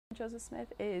Joseph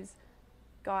Smith is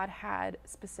God had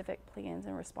specific plans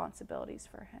and responsibilities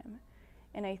for him.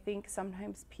 And I think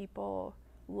sometimes people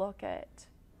look at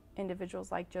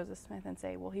individuals like Joseph Smith and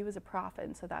say, well, he was a prophet,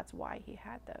 and so that's why he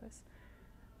had those.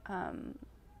 I'm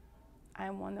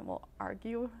one that will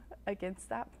argue against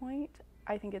that point.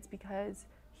 I think it's because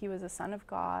he was a son of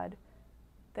God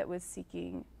that was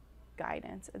seeking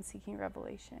guidance and seeking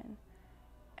revelation.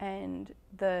 And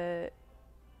the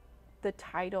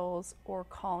titles or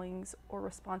callings or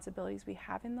responsibilities we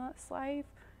have in this life,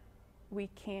 we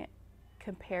can't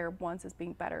compare ones as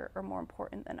being better or more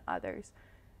important than others.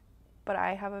 But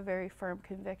I have a very firm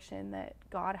conviction that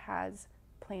God has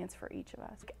plans for each of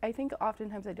us. I think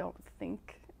oftentimes I don't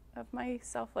think of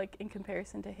myself like in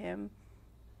comparison to him,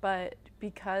 but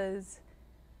because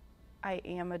I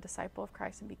am a disciple of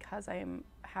Christ and because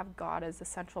have God as a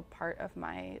central part of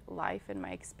my life and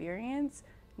my experience,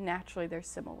 naturally there's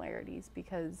similarities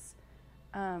because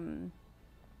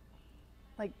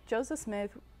like Joseph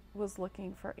Smith was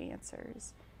looking for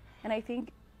answers. And I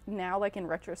think now, like in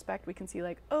retrospect, we can see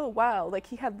like, oh wow, like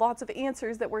he had lots of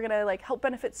answers that were gonna like help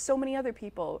benefit so many other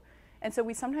people. And so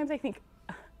we sometimes, I think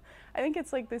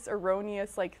it's like this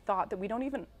erroneous like thought that we don't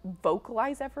even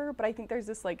vocalize ever, but I think there's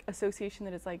this like association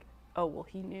that it's like, oh well,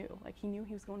 he knew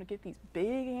he was going to get these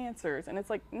big answers. And it's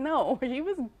like, no, he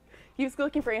was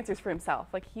looking for answers for himself.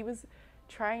 Like he was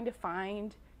trying to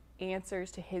find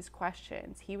answers to his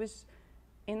questions. He was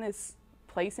in this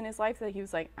place in his life that he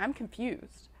was like, I'm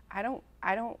confused. I don't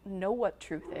know what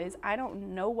truth is. I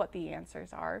don't know what the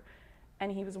answers are. And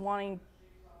he was wanting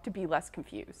to be less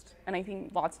confused. And I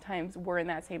think lots of times we're in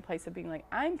that same place of being like,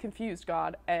 I'm confused,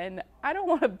 God, and I don't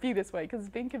want to be this way, because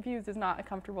being confused is not a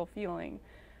comfortable feeling.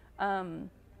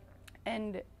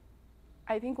 And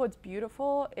I think what's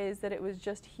beautiful is that it was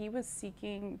just, he was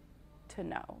seeking to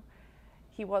know.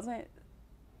 He wasn't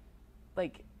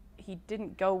like, he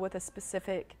didn't go with a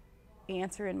specific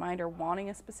answer in mind or wanting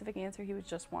a specific answer. He was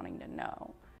just wanting to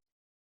know.